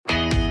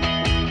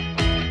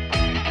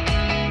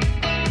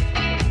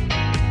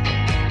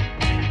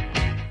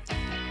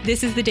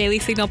This is the Daily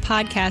Signal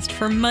podcast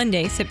for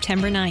Monday,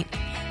 September 9th.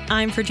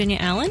 I'm Virginia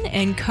Allen,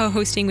 and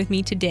co-hosting with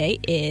me today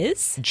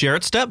is...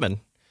 Jarrett Stepman.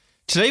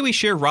 Today we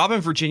share Rob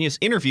and Virginia's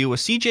interview with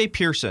C.J.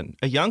 Pearson,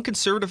 a young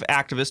conservative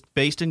activist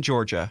based in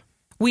Georgia.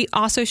 We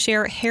also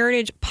share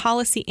Heritage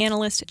policy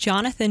analyst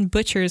Jonathan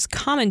Butcher's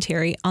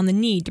commentary on the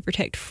need to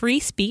protect free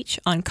speech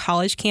on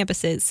college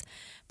campuses.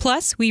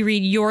 Plus, we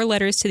read your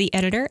letters to the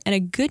editor and a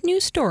good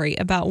news story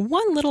about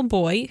one little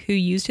boy who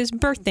used his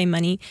birthday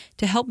money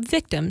to help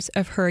victims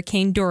of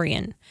Hurricane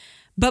Dorian.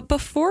 But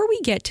before we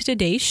get to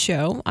today's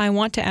show, I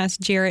want to ask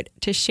Jarrett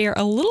to share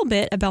a little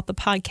bit about the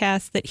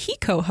podcast that he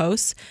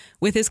co-hosts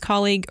with his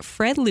colleague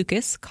Fred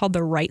Lucas called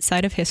The Right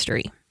Side of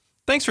History.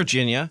 Thanks,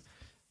 Virginia.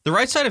 The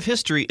Right Side of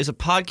History is a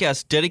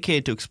podcast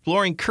dedicated to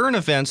exploring current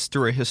events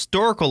through a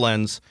historical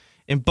lens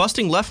and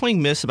busting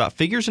left-wing myths about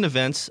figures and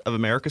events of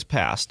America's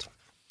past.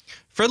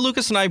 Fred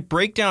Lucas and I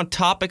break down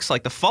topics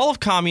like the fall of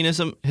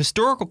communism,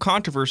 historical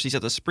controversies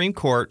at the Supreme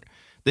Court,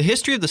 the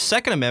history of the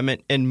Second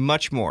Amendment, and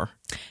much more.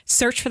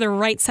 Search for The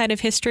Right Side of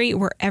History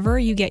wherever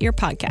you get your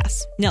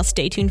podcasts. Now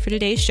stay tuned for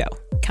today's show.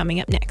 Coming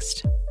up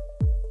next.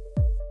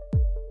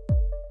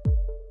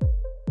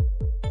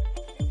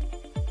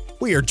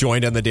 We are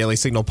joined on the Daily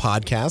Signal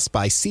podcast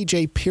by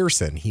C.J.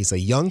 Pearson. He's a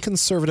young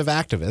conservative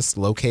activist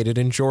located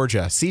in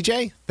Georgia.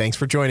 C.J., thanks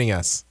for joining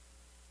us.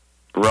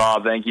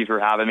 Rob, thank you for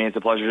having me. It's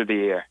a pleasure to be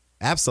here.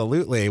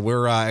 Absolutely.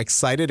 We're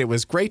excited. It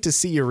was great to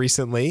see you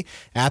recently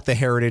at the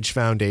Heritage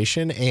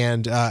Foundation,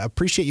 and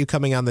appreciate you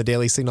coming on the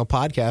Daily Signal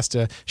podcast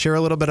to share a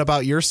little bit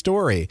about your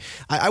story.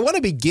 I want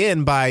to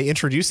begin by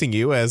introducing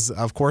you as,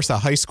 of course, a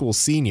high school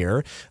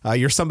senior.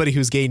 You're somebody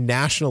who's gained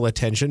national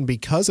attention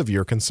because of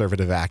your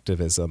conservative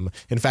activism.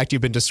 In fact,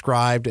 you've been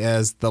described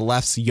as the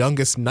left's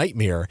youngest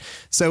nightmare.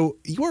 So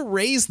you were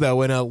raised,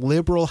 though, in a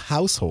liberal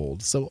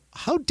household. So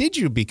how did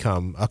you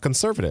become a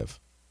conservative?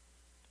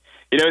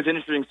 You know, it's an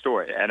interesting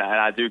story, and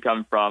I do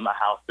come from a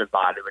house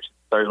divided, which is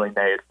certainly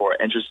made for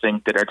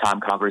interesting dinner time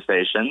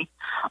conversations,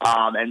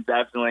 and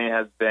definitely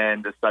has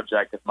been the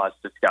subject of much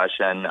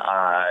discussion.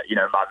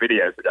 My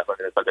videos are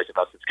definitely the subject of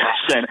much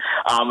discussion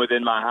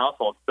within my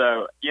household.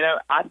 So,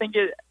 I think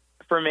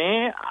for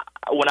me,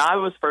 when I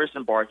was first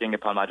embarking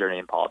upon my journey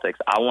in politics,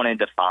 I wanted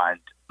to find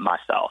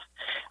myself.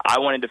 I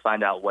wanted to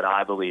find out what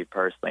I believe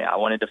personally. I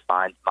wanted to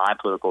find my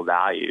political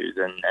values,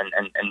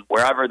 and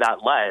wherever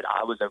that led,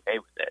 I was okay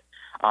with it.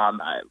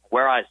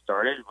 Where I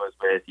started was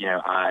with,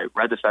 I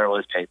read the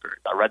Federalist Papers,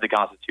 I read the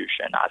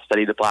Constitution, I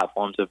studied the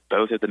platforms of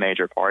both of the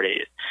major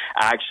parties.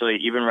 I actually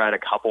even read a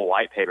couple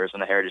white papers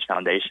from the Heritage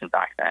Foundation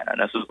back then, and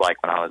this was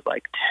when I was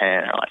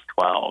 10 or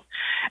 12.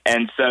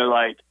 And so,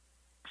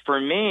 for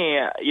me,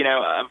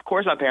 of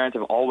course my parents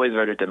have always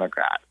voted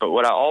Democrat, but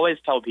what I always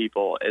tell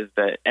people is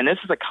that, and this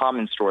is a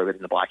common story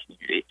within the Black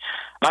community,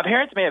 my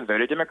parents may have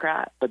voted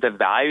Democrat, but the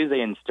values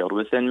they instilled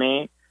within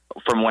me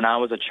from when I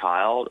was a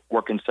child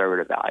were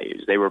conservative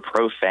values. They were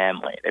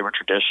pro-family. They were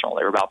traditional.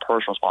 They were about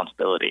personal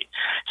responsibility.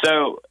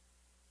 So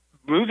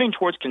moving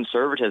towards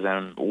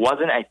conservatism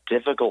wasn't a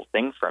difficult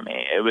thing for me.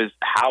 It was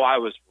how I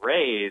was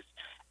raised.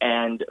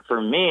 And for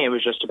me, it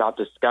was just about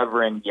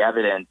discovering the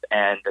evidence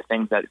and the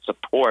things that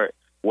support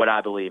what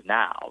I believe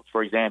now.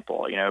 For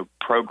example,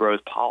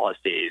 pro-growth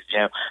policies,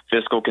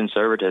 fiscal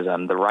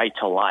conservatism, the right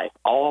to life,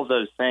 all of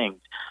those things.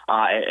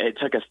 It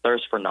took a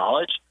thirst for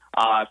knowledge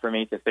for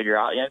me to figure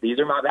out, these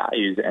are my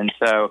values. And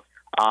so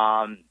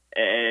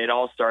it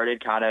all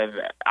started kind of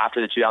after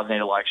the 2008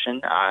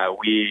 election.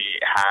 We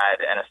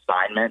had an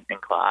assignment in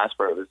class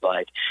where it was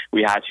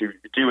we had to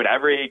do what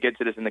every good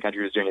citizen in the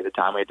country was doing at the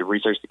time. We had to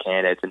research the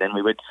candidates, and then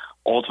we would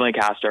ultimately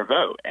cast our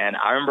vote. And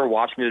I remember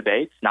watching the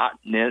debates, not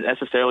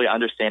necessarily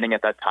understanding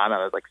at that time, I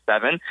was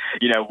 7,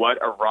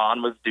 what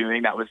Iran was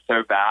doing that was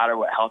so bad or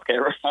what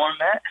healthcare reform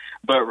meant,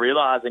 but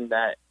realizing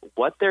that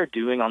what they're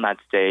doing on that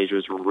stage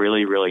was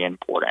really, really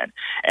important.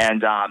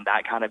 And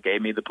that kind of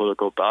gave me the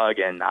political bug,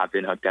 and I've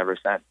been hooked ever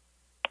since.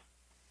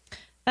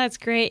 That's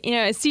great.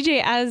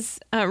 CJ, as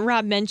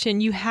Rob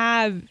mentioned, you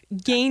have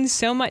gained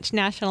so much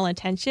national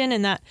attention,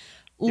 and that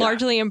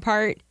largely in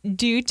part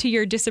due to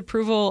your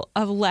disapproval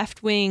of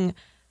left-wing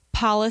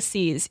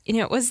policies.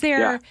 Was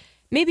there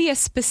maybe a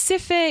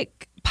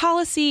specific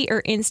policy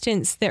or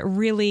instance that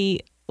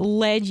really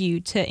led you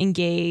to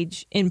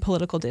engage in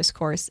political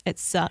discourse at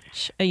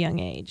such a young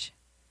age?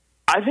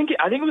 I think it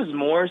was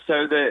more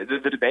so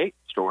the debate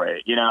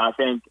story. I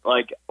think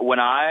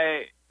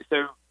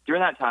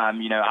during that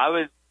time, I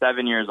was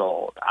 7 years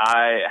old.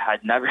 I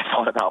had never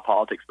thought about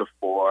politics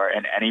before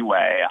in any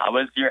way. I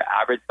was your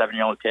average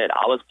 7-year-old kid.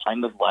 I was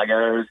playing with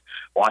Legos,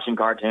 watching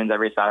cartoons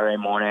every Saturday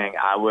morning.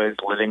 I was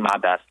living my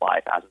best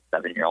life as a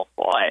 7-year-old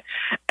boy.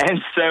 And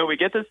so we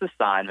get this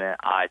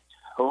assignment. I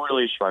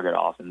totally shrugged it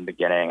off in the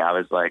beginning. I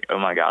was like, oh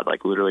my God,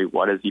 literally,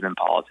 what is even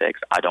politics?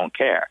 I don't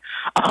care.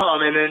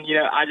 And then,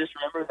 I just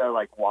remember though,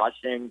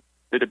 watching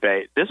the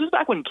debate. This was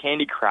back when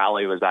Candy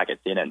Crowley was back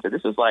at CNN. So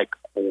this was like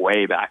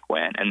way back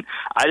when. And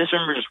I just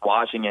remember just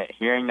watching it,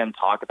 hearing them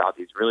talk about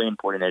these really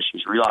important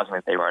issues, realizing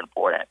that they were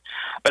important.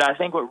 But I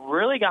think what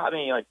really got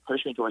me, like,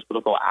 pushed me towards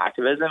political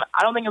activism,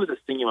 I don't think it was a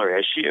singular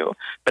issue,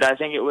 but I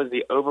think it was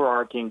the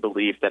overarching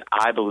belief that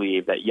I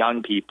believe that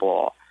young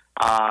people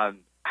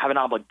have an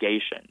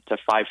obligation to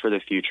fight for the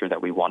future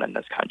that we want in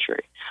this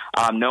country.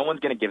 No one's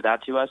going to give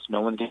that to us.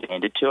 No one's going to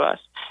hand it to us.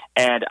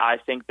 And I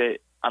think that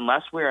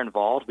unless we're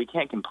involved, we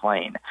can't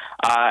complain.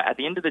 At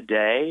the end of the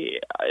day,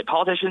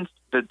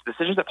 the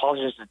decisions that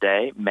politicians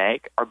today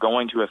make are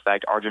going to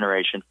affect our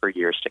generation for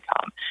years to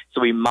come. So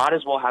we might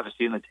as well have a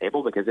seat on the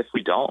table, because if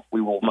we don't,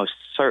 we will most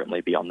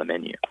certainly be on the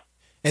menu.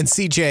 And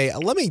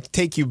CJ, let me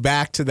take you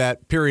back to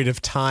that period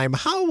of time.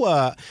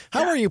 How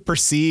are you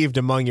perceived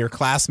among your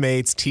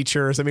classmates,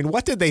 teachers? I mean,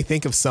 what did they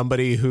think of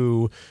somebody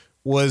who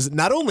was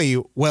not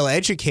only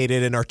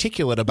well-educated and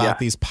articulate about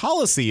these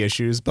policy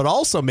issues, but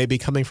also maybe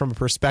coming from a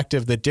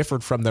perspective that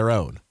differed from their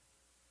own?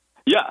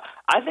 Yeah,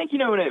 I think,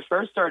 when it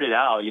first started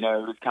out, it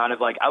was kind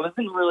of like I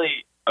wasn't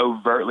really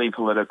overtly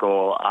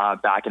political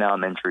back in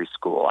elementary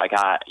school. Like, it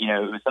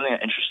was something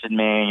that interested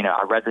me.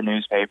 I read the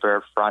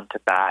newspaper front to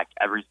back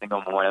every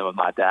single morning with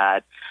my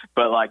dad.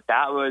 But, like,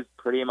 that was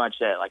pretty much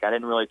it. Like, I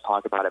didn't really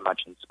talk about it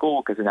much in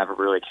school because it never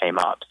really came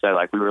up. So,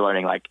 like, we were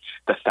learning, like,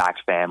 the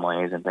fact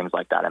families and things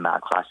like that in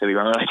math class. So we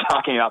weren't really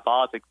talking about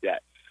politics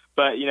yet.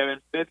 But, in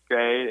fifth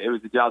grade, it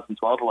was the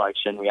 2012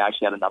 election. We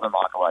actually had another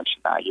mock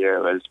election that year.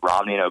 It was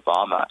Romney and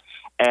Obama.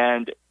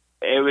 And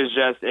it was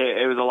just,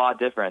 it was a lot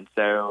different.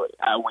 So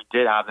we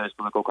did have those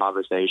political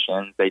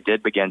conversations. They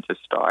did begin to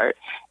start.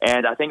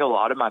 And I think a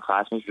lot of my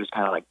classmates were just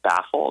kind of like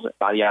baffled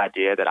by the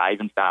idea that I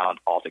even found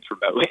politics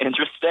remotely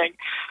interesting,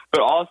 but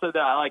also that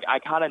I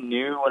kind of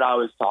knew what I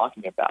was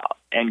talking about.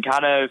 And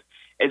kind of,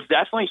 it's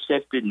definitely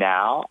shifted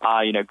now,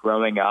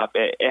 growing up.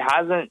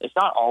 It's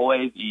not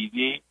always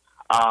easy.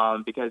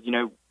 Because,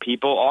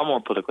 people are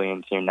more politically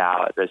in tune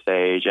now at this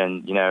age,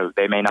 and,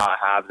 they may not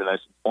have the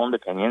most informed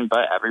opinion,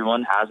 but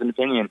everyone has an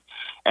opinion.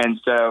 And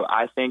so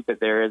I think that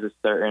there is a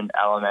certain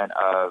element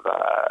of,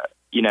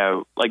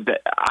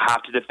 that I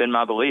have to defend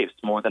my beliefs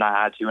more than I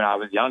had to when I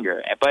was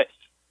younger. But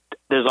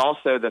there's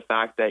also the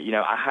fact that,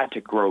 I had to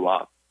grow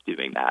up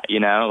doing that,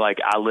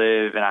 I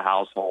live in a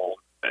household,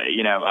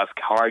 of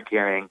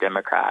card-carrying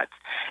Democrats.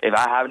 If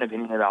I have an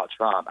opinion about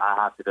Trump, I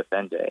have to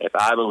defend it. If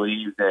I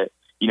believe that,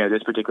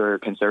 this particular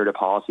conservative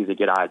policy is a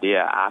good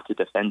idea, I have to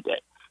defend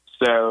it.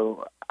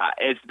 So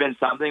it's been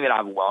something that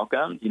I've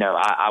welcomed.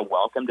 I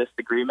welcome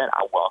disagreement.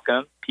 I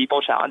welcome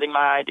people challenging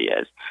my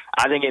ideas.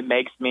 I think it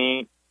makes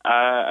me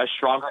a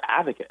stronger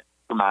advocate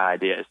for my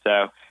ideas.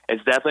 So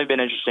it's definitely been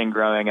interesting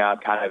growing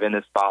up kind of in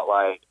the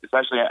spotlight,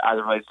 especially as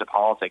it relates to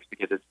politics,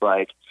 because it's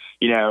like,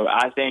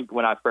 I think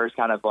when I first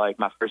kind of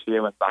my first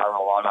video went viral,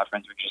 a lot of my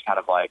friends were just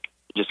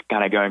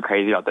kind of going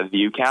crazy about the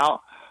view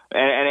count.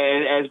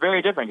 And it's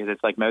very different because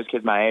it's like most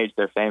kids my age,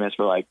 they're famous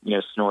for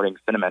snorting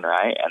cinnamon,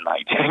 right? And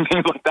doing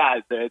things like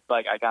that. So it's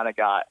like I kind of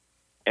got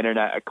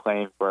internet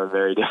acclaim for a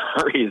very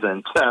different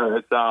reason. So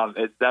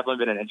it's definitely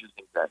been an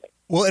interesting journey.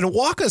 Well, and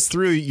walk us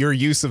through your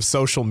use of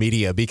social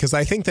media, because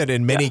I think that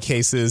in many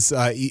cases,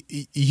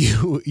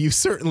 you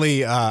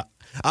certainly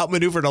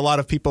outmaneuvered a lot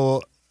of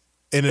people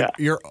in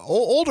your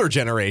older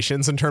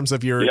generations in terms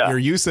of your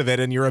use of it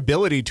and your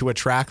ability to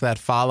attract that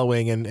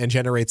following and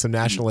generate some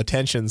national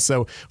attention.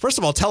 So first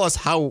of all, tell us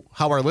how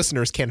our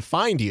listeners can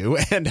find you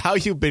and how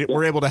you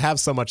were able to have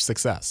so much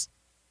success.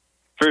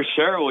 For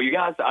sure. Well, you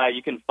guys,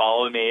 you can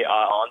follow me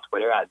on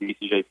Twitter at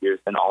TheCJ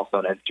also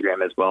on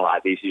Instagram as well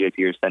at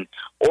TheCJ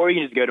or you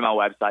can just go to my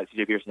website,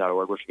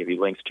 cjpearson.org, which will give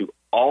you links to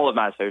all of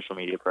my social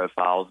media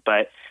profiles.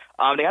 But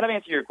to kind of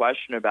answer your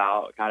question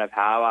about kind of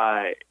how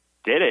I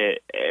did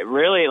it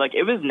really,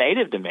 it was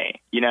native to me.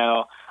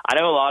 I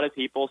know a lot of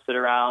people sit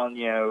around,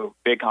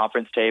 big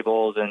conference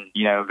tables and,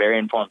 very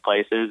informed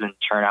places and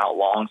churn out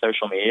long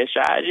social media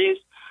strategies.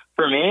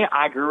 For me,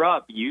 I grew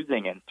up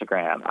using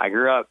Instagram. I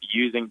grew up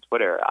using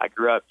Twitter. I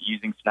grew up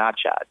using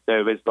Snapchat. So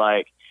it was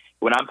like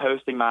when I'm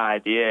posting my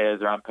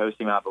ideas or I'm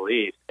posting my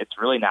beliefs, it's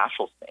really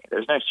natural to me.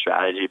 There's no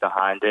strategy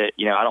behind it.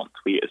 I don't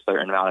tweet a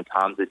certain amount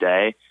of times a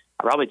day.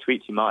 I probably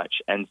tweet too much.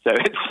 And so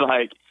it's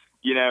like,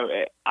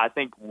 I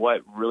think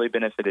what really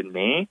benefited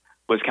me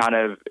was kind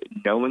of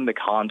knowing the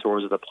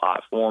contours of the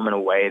platform in a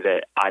way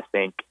that I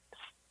think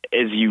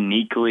is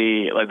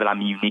that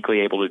I'm uniquely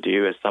able to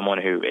do as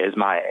someone who is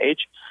my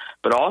age,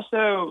 but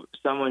also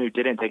someone who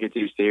didn't take it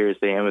too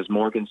seriously and was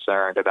more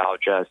concerned about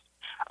just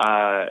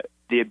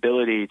the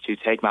ability to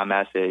take my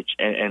message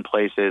in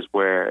places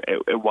where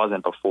it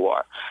wasn't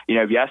before.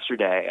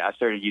 Yesterday I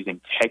started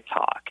using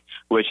TikTok,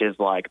 which is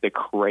the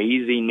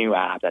crazy new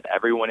app that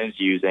everyone is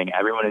using,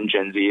 everyone in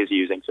Gen Z is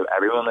using. So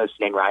everyone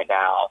listening right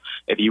now,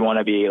 if you want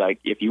to be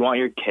if you want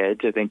your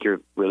kid to think you're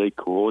really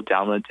cool,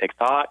 download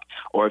TikTok,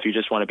 or if you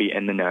just want to be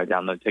in the know,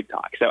 download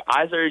TikTok. So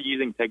I started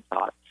using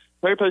TikTok.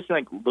 Started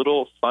posting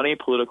little funny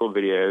political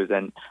videos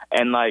and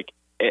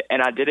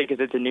I did it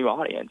because it's a new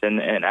audience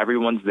and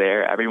everyone's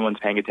there. Everyone's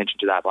paying attention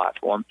to that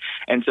platform.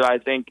 And so I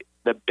think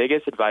the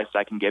biggest advice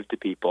I can give to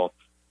people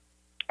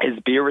is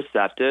be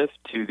receptive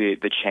to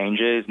the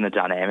changes and the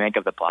dynamic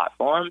of the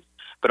platforms,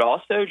 but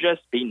also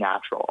just be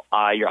natural.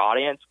 Your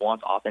audience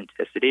wants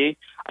authenticity,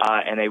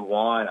 and they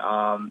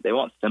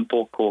want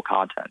simple, cool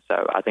content.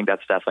 So I think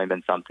that's definitely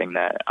been something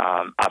that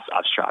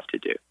I've strived to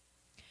do.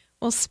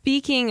 Well,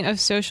 speaking of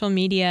social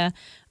media,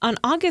 on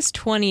August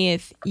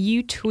 20th,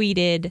 you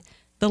tweeted,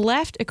 "The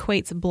left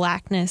equates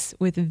blackness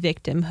with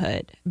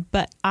victimhood,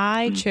 but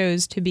I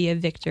chose to be a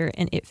victor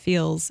and it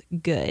feels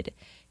good."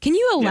 Can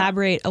you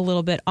elaborate a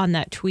little bit on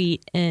that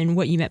tweet and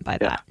what you meant by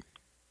that?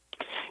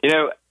 You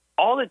know,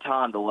 all the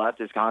time, the left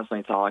is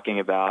constantly talking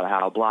about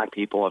how black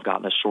people have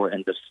gotten the short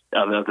end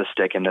of the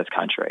stick in this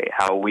country,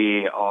 how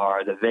we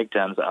are the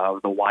victims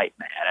of the white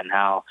man, and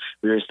how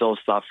we are still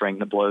suffering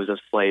the blows of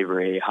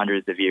slavery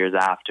hundreds of years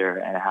after,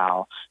 and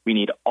how we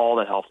need all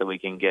the help that we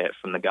can get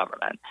from the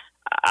government.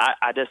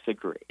 I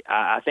disagree.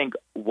 I think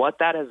what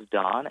that has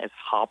done is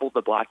hobbled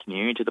the black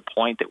community to the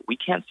point that we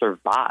can't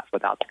survive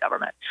without the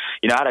government.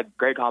 You know, I had a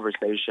great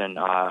conversation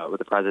with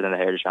the president of the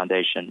Heritage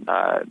Foundation,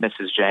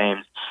 Mrs.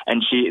 James,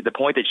 and the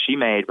point that she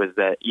made was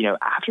that, you know,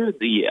 after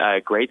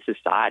the Great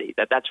Society,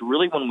 that's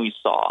really when we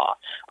saw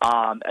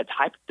a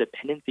type of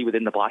dependency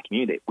within the black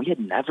community that we had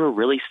never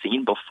really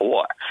seen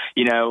before.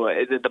 You know,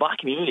 the black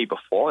community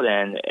before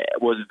then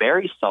was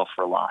very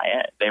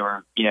self-reliant. They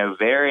were, you know,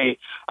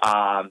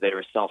 they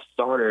were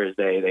self-starters.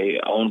 They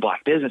owned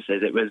black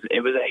businesses. It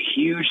was a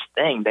huge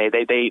thing.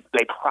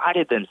 They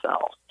prided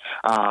themselves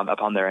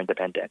upon their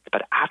independence.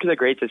 But after the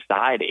Great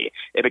Society,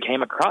 it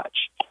became a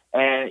crutch.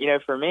 And, you know,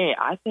 for me,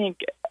 I think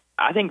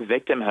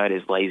victimhood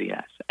is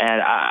laziness.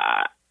 And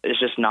it's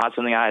just not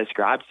something I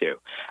ascribe to.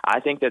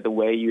 I think that the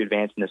way you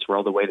advance in this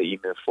world, the way that you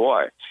move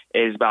forward,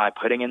 is by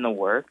putting in the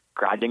work,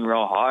 grinding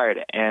real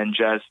hard, and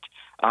just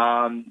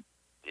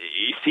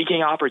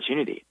seeking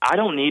opportunity. I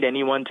don't need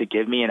anyone to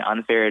give me an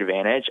unfair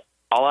advantage.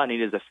 All I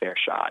need is a fair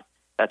shot.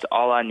 That's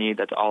all I need.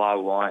 That's all I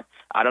want.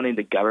 I don't need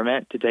the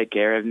government to take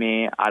care of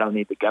me. I don't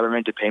need the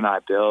government to pay my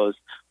bills.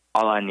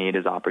 All I need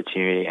is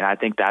opportunity. And I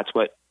think that's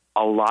what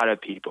a lot of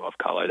people of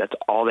color, that's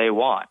all they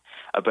want.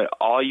 But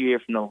all you hear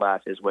from the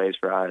left is ways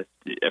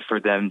for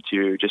them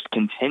to just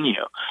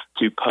continue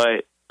to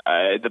put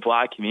the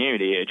black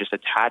community, just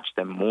attach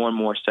them more and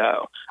more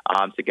so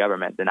to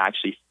government than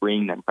actually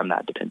freeing them from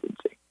that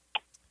dependency.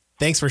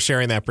 Thanks for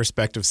sharing that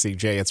perspective,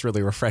 CJ. It's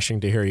really refreshing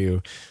to hear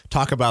you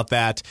talk about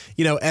that.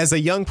 You know, as a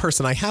young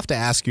person, I have to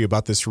ask you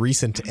about this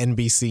recent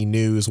NBC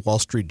News Wall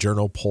Street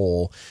Journal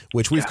poll,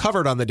 which we've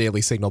covered on the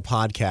Daily Signal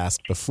podcast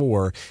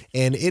before.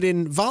 And it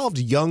involved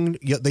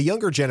the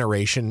younger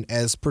generation,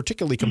 as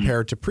particularly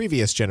compared to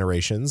previous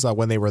generations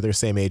when they were their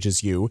same age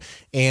as you,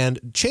 and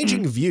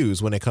changing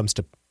views when it comes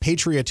to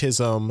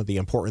patriotism, the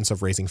importance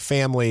of raising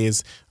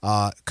families,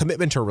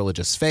 commitment to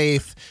religious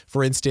faith,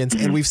 for instance.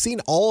 And we've seen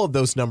all of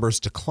those numbers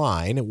decline,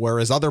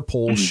 whereas other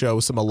polls show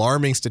some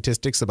alarming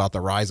statistics about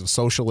the rise of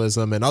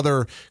socialism and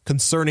other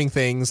concerning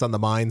things on the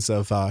minds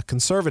of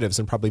conservatives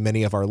and probably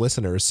many of our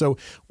listeners. So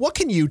what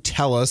can you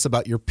tell us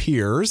about your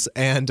peers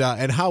and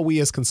how we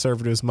as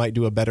conservatives might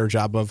do a better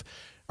job of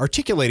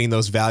articulating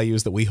those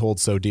values that we hold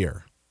so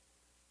dear?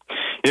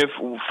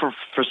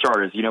 For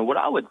starters, you know, what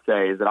I would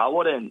say is that I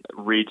wouldn't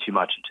read too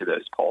much into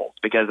those polls,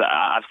 because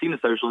I've seen the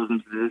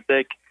socialism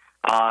statistic,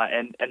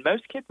 and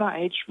most kids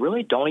my age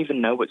really don't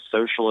even know what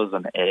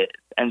socialism is.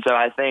 And so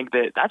I think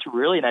that that's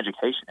really an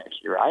education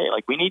issue, right?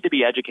 Like, we need to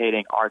be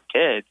educating our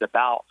kids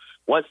about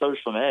what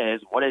socialism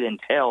is, what it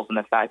entails, and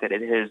the fact that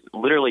it has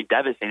literally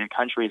devastated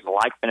countries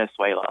like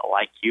Venezuela,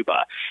 like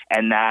Cuba,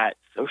 and that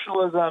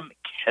socialism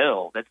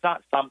kills. It's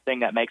not something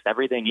that makes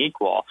everything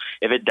equal.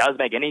 If it does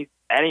make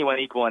anyone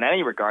equal in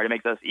any regard, it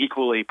makes us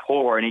equally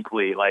poor and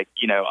equally,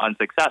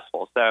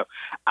 unsuccessful. So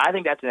I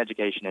think that's an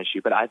education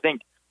issue. But I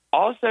think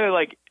also,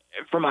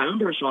 from my own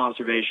personal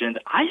observations,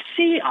 I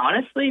see,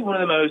 honestly, one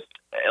of the most,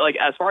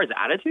 as far as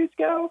attitudes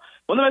go,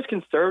 one of the most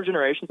conservative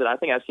generations that I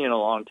think I've seen in a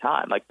long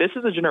time. This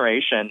is a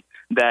generation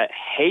that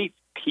hates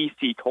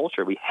PC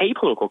culture. We hate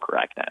political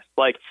correctness.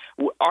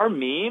 Our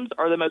memes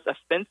are the most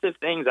offensive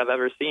things I've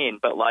ever seen,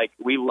 but,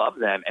 we love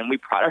them, and we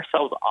pride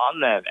ourselves on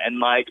them.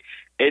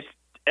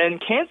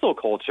 And cancel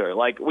culture,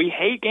 we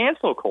hate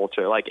cancel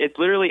culture. It's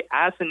literally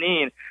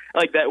asinine,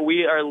 that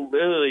we are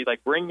literally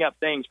bringing up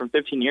things from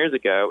 15 years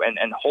ago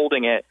and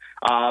holding it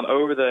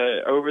over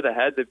the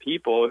heads of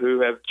people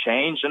who have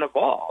changed and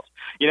evolved.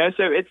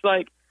 So it's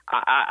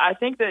I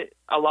think that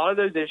a lot of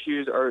those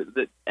issues are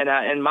that,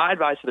 and my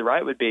advice to the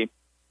right would be,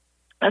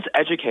 let's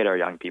educate our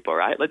young people,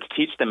 right? Let's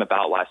teach them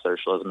about why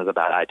socialism is a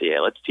bad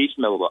idea. Let's teach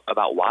them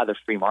about why the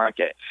free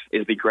market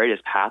is the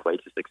greatest pathway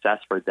to success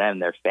for them,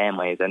 their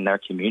families, and their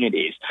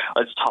communities.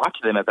 Let's talk to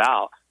them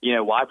about,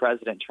 why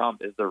President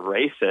Trump isn't the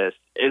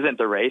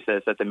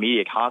racist that the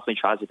media constantly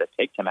tries to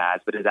depict him as,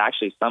 but is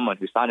actually someone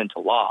who signed into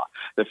law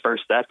the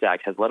First Step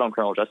Act, has led on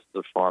criminal justice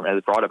reform, and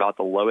has brought about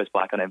the lowest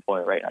black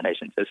unemployment rate in our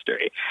nation's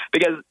history.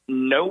 Because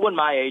no one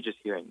my age is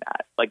hearing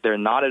that. They're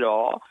not at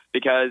all,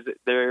 because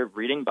they're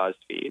reading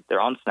BuzzFeed, they're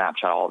on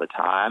Snapchat all the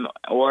time,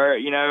 or,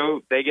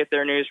 they get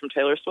their news from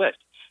Taylor Swift.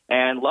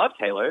 And love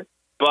Taylor,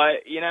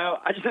 But,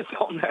 I just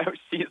don't know if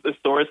she's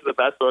the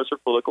best source for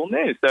political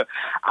news. So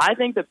I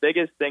think the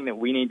biggest thing that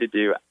we need to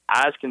do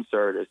as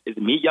conservatives is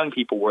meet young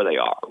people where they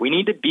are. We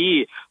need to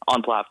be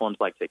on platforms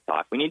like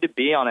TikTok. We need to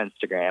be on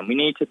Instagram. We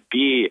need to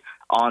be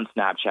on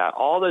Snapchat,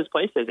 all those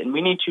places. And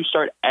we need to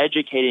start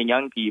educating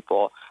young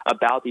people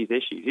about these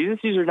issues. These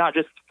issues are not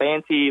just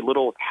fancy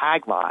little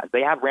taglines.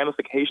 They have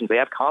ramifications. They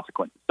have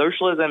consequences.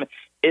 Socialism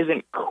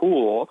isn't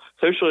cool.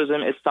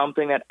 Socialism is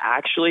something that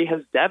actually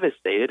has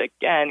devastated,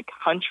 again,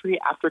 country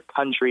after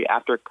country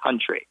after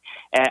country.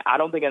 And I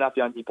don't think enough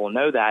young people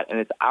know that, and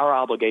it's our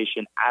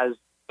obligation as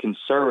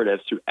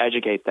conservatives to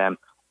educate them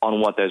on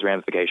what those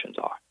ramifications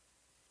are.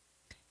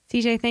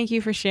 CJ, thank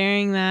you for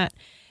sharing that.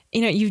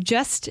 You've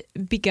just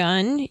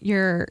begun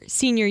your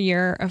senior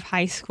year of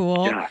high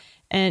school,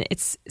 and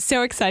it's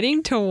so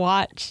exciting to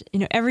watch,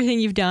 everything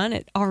you've done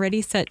at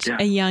already such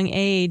a young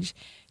age.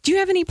 Do you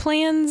have any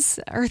plans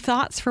or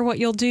thoughts for what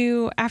you'll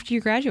do after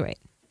you graduate?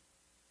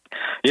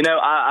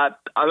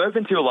 I'm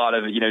open to a lot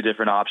of,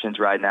 different options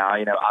right now.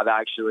 I've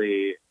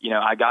actually,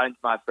 I got into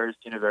my first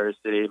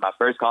university, my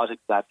first college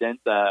acceptance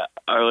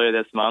earlier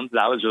this month.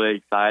 That was really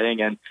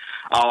exciting. And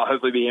I'll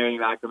hopefully be hearing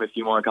back from a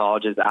few more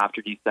colleges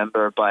after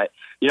December. But,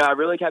 I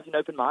really kept an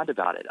open mind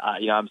about it.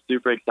 I'm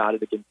super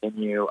excited to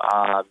continue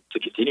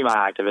my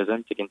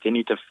activism, to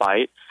continue to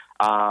fight,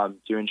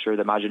 to ensure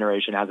that my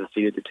generation has a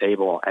seat at the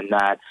table and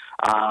that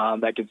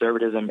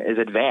conservatism is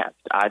advanced.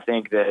 I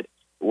think that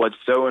what's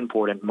so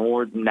important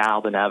more now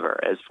than ever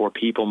is for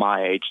people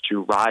my age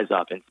to rise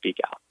up and speak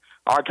out.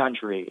 Our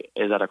country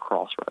is at a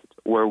crossroads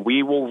where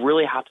we will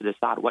really have to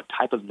decide what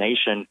type of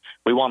nation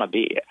we want to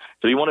be.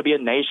 Do we want to be a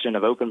nation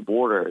of open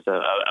borders,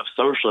 of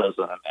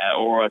socialism,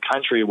 or a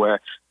country where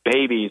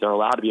babies are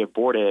allowed to be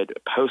aborted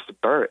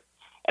post-birth?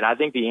 And I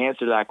think the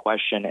answer to that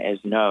question is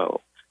no.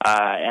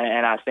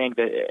 And I think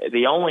that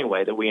the only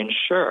way that we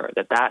ensure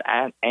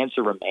that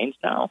answer remains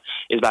no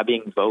is by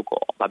being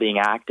vocal, by being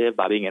active,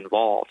 by being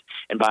involved,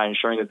 and by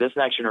ensuring that this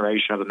next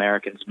generation of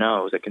Americans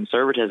knows that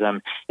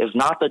conservatism is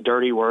not the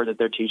dirty word that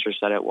their teacher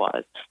said it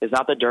was. It's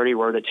not the dirty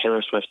word that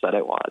Taylor Swift said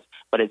it was,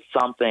 but it's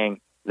something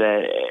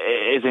that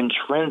is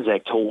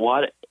intrinsic to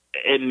what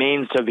it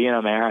means to be an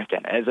American.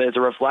 It's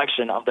a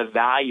reflection of the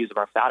values of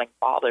our founding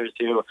fathers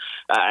who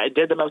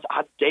did the most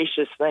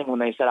audacious thing when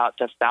they set out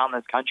to found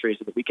this country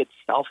so that we could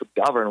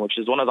self-govern, which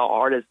is one of the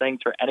hardest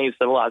things for any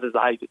civilized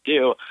society to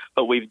do,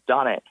 but we've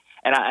done it.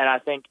 And I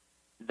think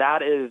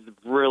that is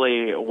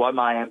really what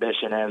my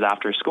ambition is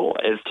after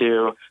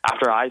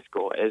high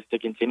school, is to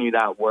continue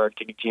that work,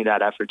 to continue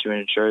that effort to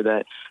ensure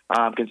that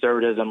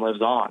conservatism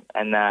lives on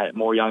and that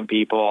more young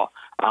people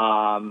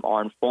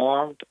are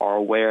informed, are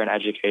aware and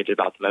educated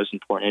about the most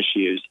important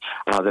issues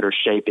that are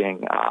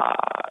shaping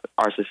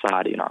our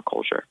society and our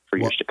culture for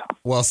years to come.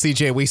 Well,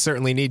 CJ, we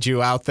certainly need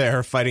you out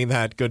there fighting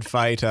that good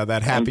fight,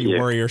 that happy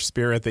warrior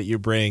spirit that you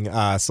bring.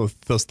 So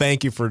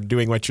thank you for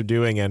doing what you're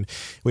doing, and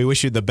we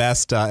wish you the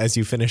best as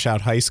you finish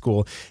out high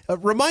school.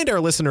 Remind our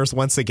listeners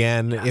once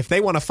again, if they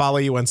want to follow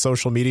you on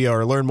social media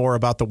or learn more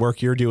about the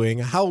work you're doing,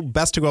 how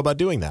best to go about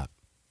doing that?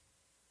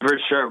 For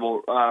sure.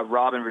 Well,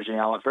 Rob and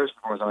Virginia, first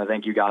and foremost, I want to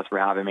thank you guys for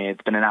having me.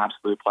 It's been an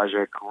absolute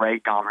pleasure.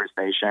 Great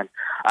conversation.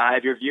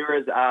 If your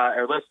viewers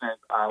or listeners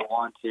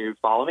want to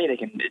follow me, they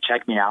can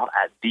check me out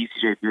at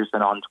CJ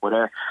Pearson on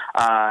Twitter,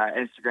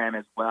 Instagram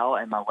as well,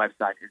 and my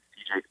website is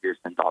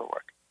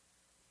cjpearson.org.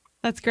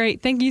 That's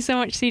great. Thank you so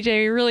much, CJ.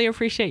 We really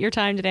appreciate your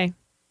time today.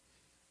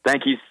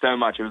 Thank you so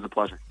much. It was a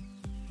pleasure.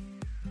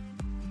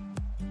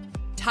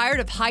 Tired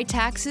of high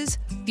taxes,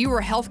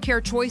 fewer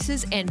healthcare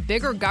choices, and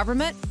bigger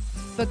government?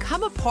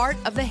 Become a part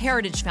of the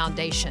Heritage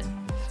Foundation.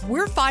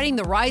 We're fighting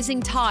the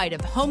rising tide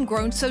of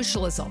homegrown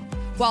socialism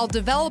while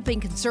developing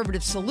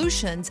conservative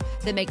solutions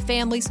that make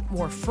families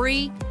more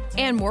free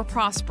and more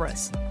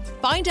prosperous.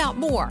 Find out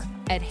more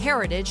at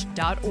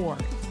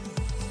heritage.org.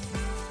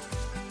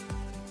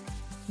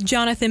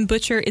 Jonathan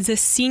Butcher is a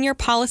senior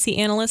policy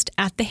analyst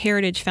at the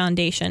Heritage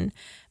Foundation.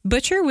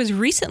 Butcher was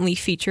recently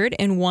featured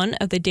in one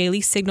of the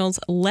Daily Signal's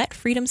Let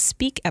Freedom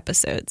Speak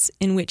episodes,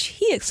 in which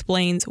he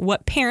explains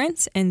what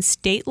parents and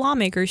state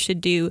lawmakers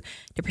should do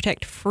to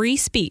protect free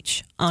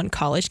speech on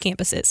college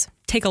campuses.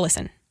 Take a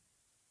listen.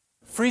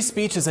 Free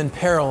speech is in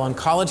peril on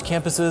college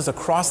campuses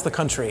across the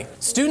country.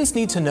 Students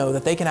need to know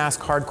that they can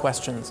ask hard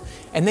questions,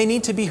 and they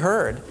need to be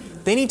heard.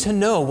 They need to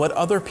know what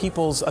other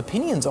people's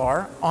opinions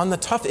are on the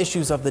tough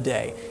issues of the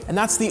day. And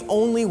that's the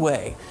only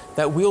way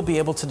that we'll be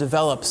able to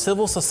develop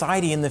civil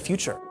society in the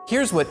future.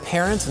 Here's what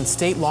parents and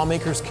state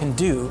lawmakers can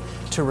do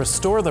to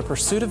restore the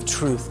pursuit of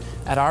truth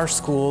at our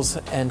schools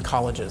and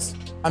colleges.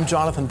 I'm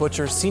Jonathan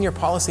Butcher, Senior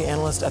Policy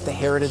Analyst at the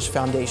Heritage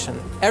Foundation.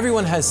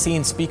 Everyone has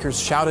seen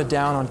speakers shouted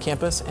down on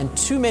campus, and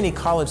too many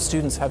college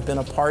students have been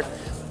a part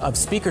of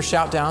speaker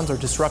shoutdowns or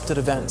disrupted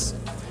events.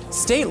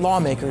 State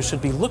lawmakers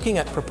should be looking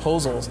at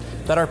proposals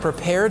that are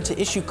prepared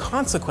to issue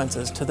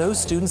consequences to those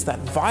students that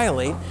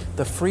violate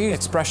the free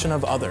expression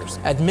of others.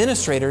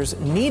 Administrators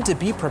need to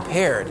be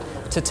prepared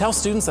to tell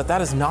students that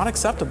that is not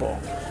acceptable,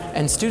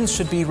 and students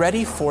should be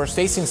ready for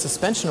facing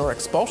suspension or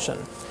expulsion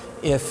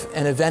if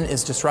an event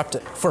is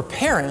disrupted. For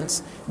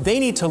parents, they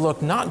need to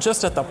look not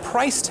just at the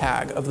price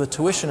tag of the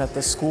tuition at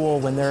the school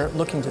when they're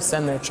looking to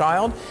send their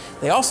child,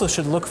 they also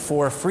should look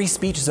for free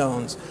speech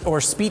zones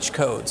or speech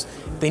codes.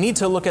 They need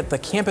to look at the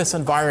campus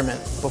environment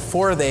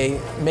before they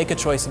make a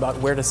choice about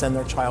where to send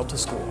their child to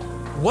school.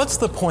 What's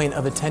the point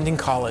of attending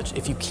college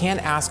if you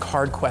can't ask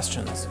hard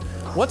questions?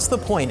 What's the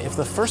point if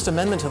the First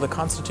Amendment to the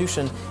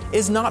Constitution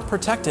is not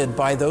protected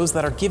by those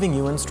that are giving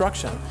you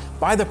instruction,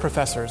 by the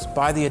professors,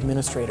 by the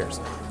administrators?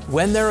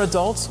 When they're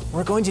adults,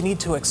 we're going to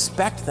need to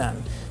expect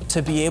them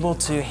to be able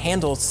to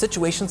handle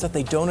situations that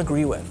they don't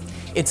agree with.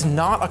 It's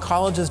not a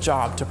college's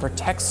job to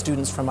protect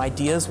students from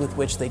ideas with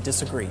which they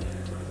disagree.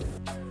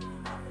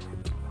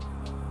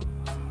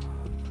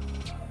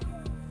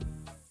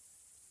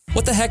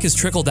 What the heck is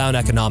trickle-down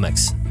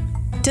economics?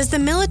 Does the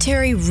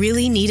military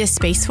really need a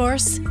space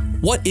force?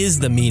 What is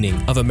the meaning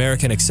of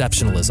American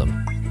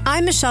exceptionalism?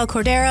 I'm Michelle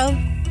Cordero.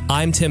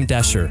 I'm Tim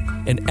Desher,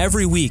 and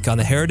every week on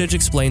the Heritage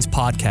Explains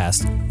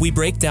podcast, we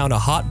break down a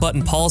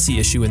hot-button policy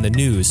issue in the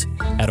news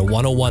at a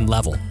 101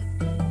 level.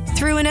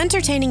 Through an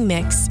entertaining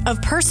mix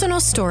of personal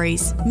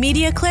stories,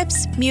 media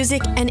clips,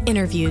 music, and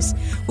interviews,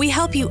 we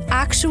help you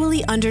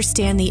actually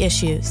understand the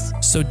issues.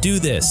 So do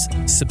this.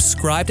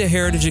 Subscribe to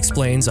Heritage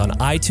Explains on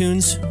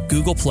iTunes,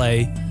 Google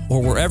Play,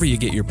 or wherever you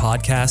get your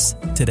podcasts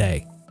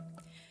today.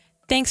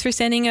 Thanks for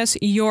sending us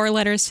your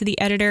letters to the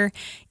editor.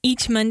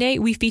 Each Monday,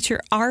 we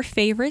feature our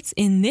favorites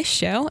in this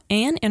show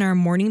and in our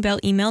Morning Bell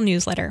email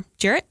newsletter.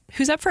 Jarrett,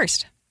 who's up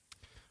first?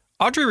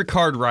 Audrey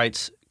Ricard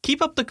writes,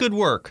 "Keep up the good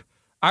work.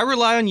 I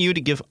rely on you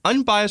to give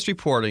unbiased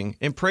reporting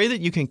and pray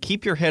that you can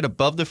keep your head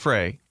above the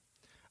fray.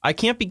 I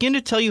can't begin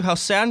to tell you how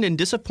saddened and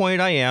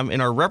disappointed I am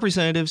in our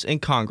representatives in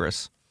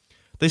Congress.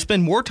 They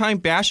spend more time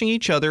bashing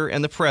each other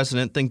and the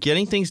president than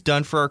getting things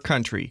done for our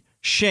country.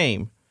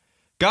 Shame.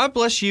 God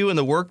bless you and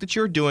the work that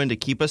you're doing to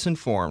keep us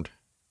informed."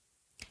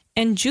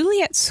 And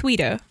Juliet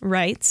Suida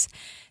writes,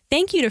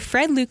 "Thank you to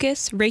Fred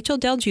Lucas, Rachel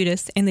Del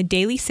Giudice, and the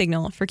Daily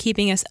Signal for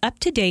keeping us up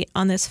to date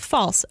on this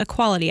false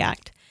Equality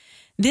Act.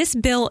 This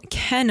bill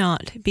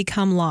cannot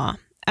become law.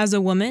 As a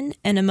woman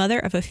and a mother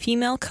of a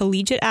female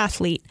collegiate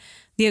athlete,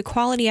 the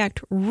Equality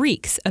Act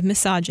reeks of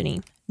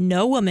misogyny.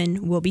 No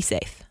woman will be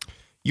safe."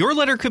 Your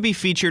letter could be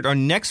featured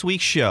on next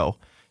week's show.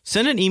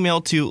 Send an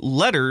email to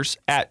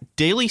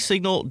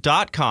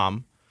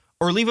letters@dailysignal.com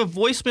or leave a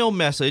voicemail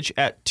message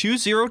at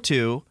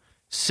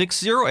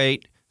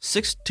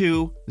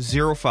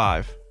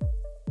 202-608-6205.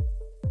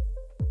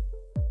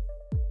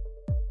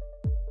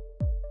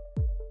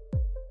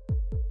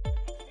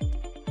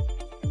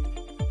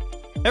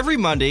 Every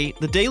Monday,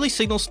 the Daily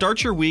Signal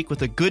starts your week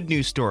with a good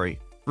news story.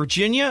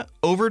 Virginia,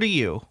 over to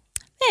you.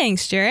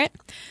 Thanks, Jarrett.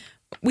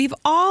 We've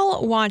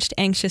all watched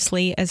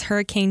anxiously as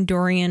Hurricane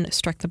Dorian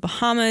struck the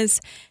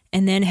Bahamas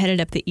and then headed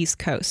up the East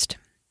Coast.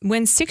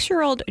 When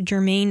 6-year-old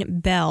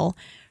Jermaine Bell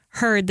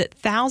heard that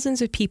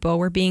thousands of people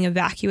were being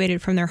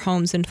evacuated from their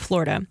homes in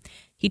Florida,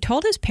 he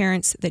told his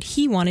parents that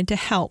he wanted to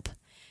help.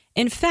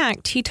 In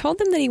fact, he told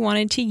them that he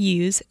wanted to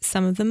use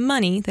some of the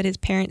money that his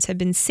parents had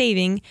been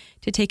saving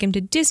to take him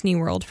to Disney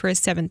World for his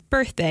 7th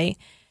birthday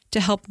to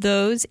help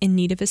those in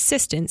need of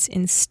assistance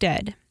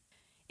instead.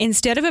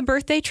 Instead of a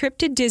birthday trip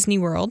to Disney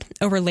World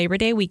over Labor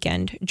Day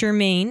weekend,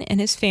 Jermaine and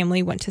his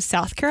family went to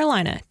South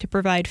Carolina to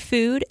provide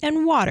food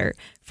and water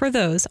for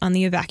those on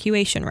the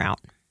evacuation route.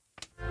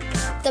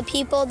 The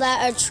people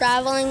that are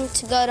traveling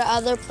to go to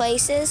other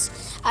places,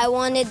 I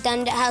wanted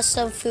them to have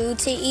some food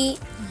to eat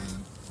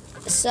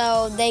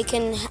so they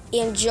can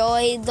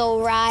enjoy the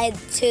ride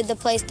to the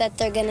place that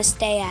they're going to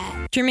stay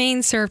at.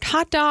 Jermaine served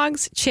hot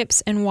dogs,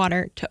 chips, and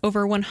water to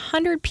over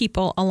 100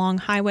 people along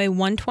Highway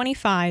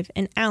 125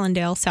 in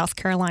Allendale, South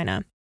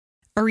Carolina.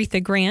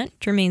 Aretha Grant,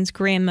 Jermaine's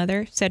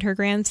grandmother, said her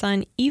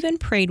grandson even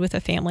prayed with the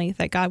family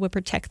that God would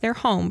protect their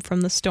home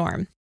from the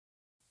storm.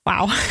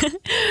 Wow.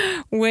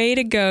 Way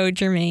to go,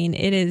 Jermaine.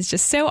 It is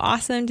just so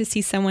awesome to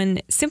see someone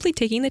simply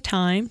taking the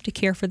time to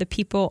care for the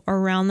people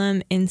around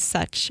them in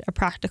such a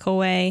practical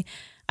way.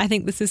 I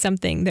think this is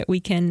something that we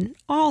can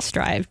all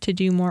strive to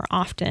do more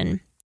often.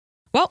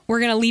 Well,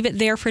 we're going to leave it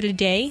there for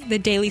today. The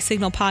Daily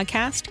Signal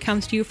podcast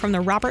comes to you from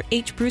the Robert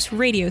H. Bruce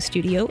Radio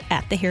Studio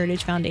at the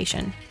Heritage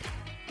Foundation.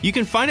 You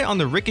can find it on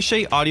the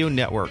Ricochet Audio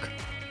Network.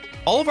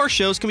 All of our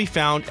shows can be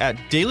found at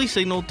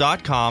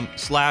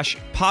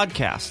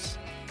dailysignal.com/podcasts.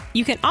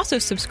 You can also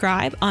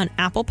subscribe on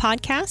Apple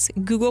Podcasts,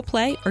 Google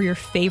Play, or your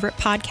favorite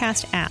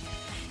podcast app.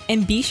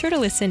 And be sure to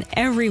listen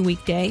every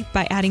weekday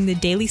by adding the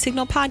Daily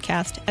Signal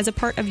podcast as a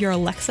part of your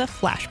Alexa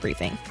flash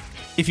briefing.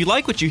 If you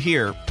like what you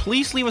hear,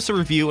 please leave us a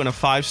review and a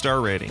 5-star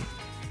rating.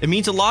 It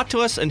means a lot to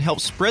us and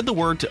helps spread the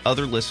word to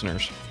other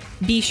listeners.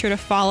 Be sure to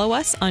follow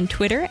us on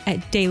Twitter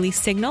at Daily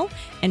Signal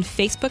and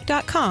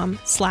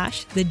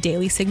Facebook.com/The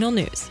Daily Signal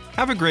News.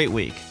 Have a great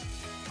week.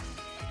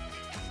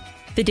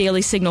 The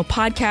Daily Signal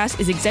podcast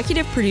is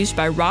executive produced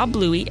by Rob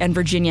Bluey and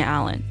Virginia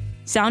Allen.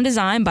 Sound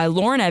design by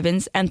Lauren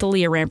Evans and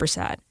Thalia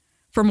Rampersad.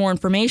 For more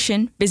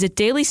information, visit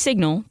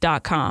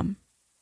dailysignal.com.